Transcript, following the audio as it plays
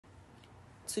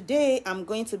Today I'm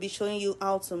going to be showing you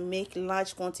how to make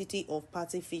large quantity of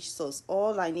patty fish sauce.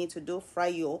 All I need to do, fry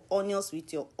your onions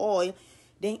with your oil,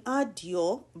 then add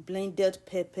your blended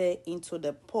pepper into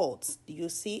the pot. Do you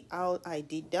see how I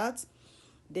did that?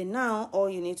 Then now all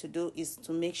you need to do is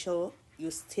to make sure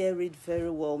you stir it very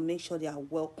well. Make sure they are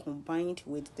well combined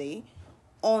with the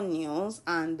onions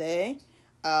and the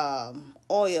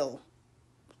oil.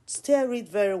 Stir it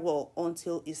very well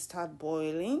until it starts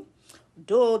boiling.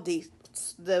 Though the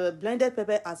blended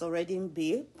pepper has already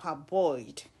been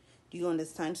parboiled, do you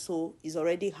understand? So it's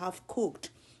already half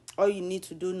cooked. All you need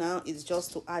to do now is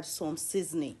just to add some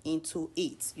seasoning into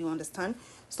it. You understand?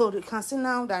 So you can see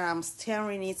now that I'm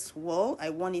stirring it well.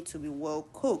 I want it to be well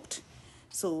cooked.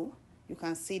 So you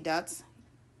can see that.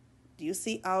 Do you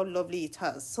see how lovely it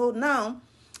has? So now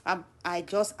I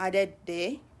just added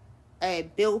the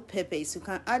bell peppers. You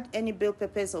can add any bell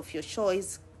peppers of your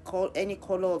choice, any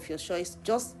color of your choice,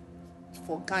 just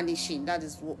for garnishing.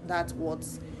 That's what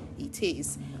it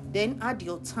is. Then add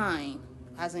your thyme,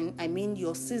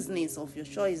 your seasonings of your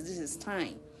choice. This is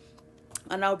thyme,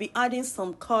 and I'll be adding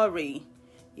some curry.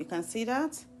 You can see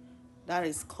that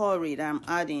is curry that I'm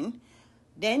adding.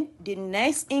 Then the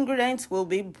next ingredient will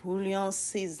be bouillon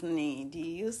seasoning. Do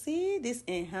you see this?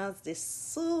 Enhance the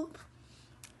soup.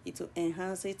 It will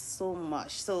enhance it so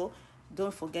much. So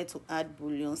don't forget to add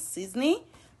bouillon seasoning.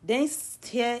 Then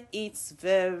stir it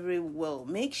very well.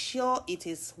 Make sure it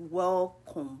is well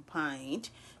combined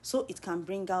so it can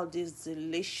bring out this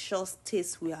delicious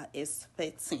taste we are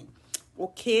expecting.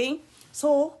 Okay,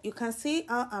 so you can see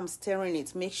how I'm stirring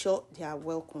it. Make sure they are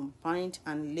well combined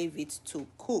and leave it to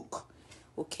cook.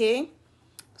 Okay,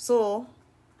 so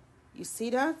you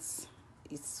see that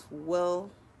it's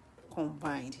well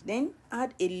combined. Then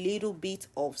add a little bit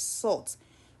of salt.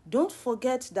 Don't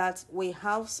forget that we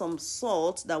have some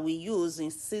salt that we use in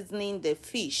seasoning the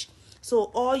fish. So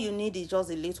all you need is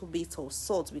just a little bit of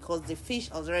salt because the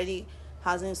fish already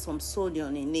has some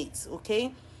sodium in it.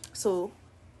 Okay, so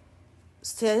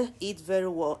stir it very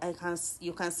well.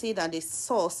 You can see that the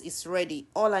sauce is ready.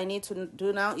 All I need to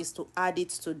do now is to add it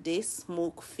to this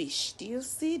smoked fish. Do you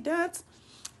see that?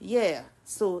 Yeah,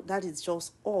 so that is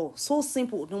just all. So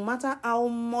simple. No matter how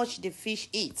much the fish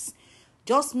eats,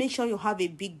 just make sure you have a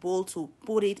big bowl to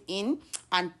put it in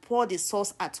and pour the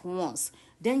sauce at once.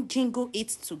 Then jingle it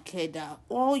together.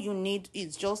 All you need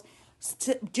is just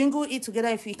jingle it together.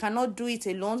 If you cannot do it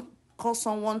alone, call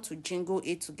someone to jingle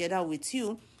it together with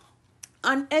you,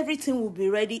 and everything will be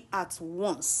ready at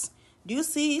once. Do you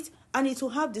see it? And it will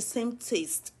have the same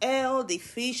taste. All the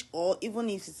fish, or even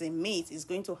if it's a meat, is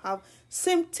going to have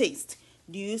same taste.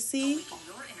 Do you see?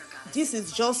 This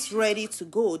is just ready to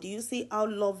go. Do you see how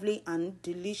lovely and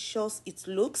delicious it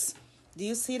looks? Do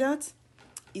you see that?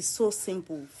 It's so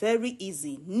simple, very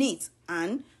easy, neat,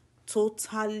 and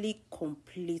totally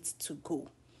complete to go.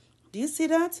 Do you see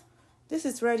that? This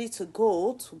is ready to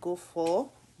go for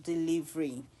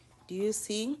delivery. Do you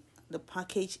see? The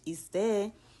package is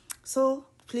there. So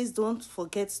please don't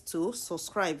forget to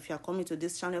subscribe if you are coming to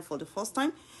this channel for the first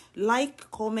time. Like,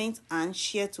 comment, and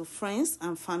share to friends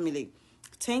and family.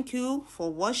 Thank you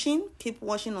for watching. Keep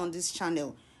watching on this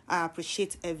channel. I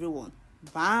appreciate everyone.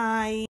 Bye.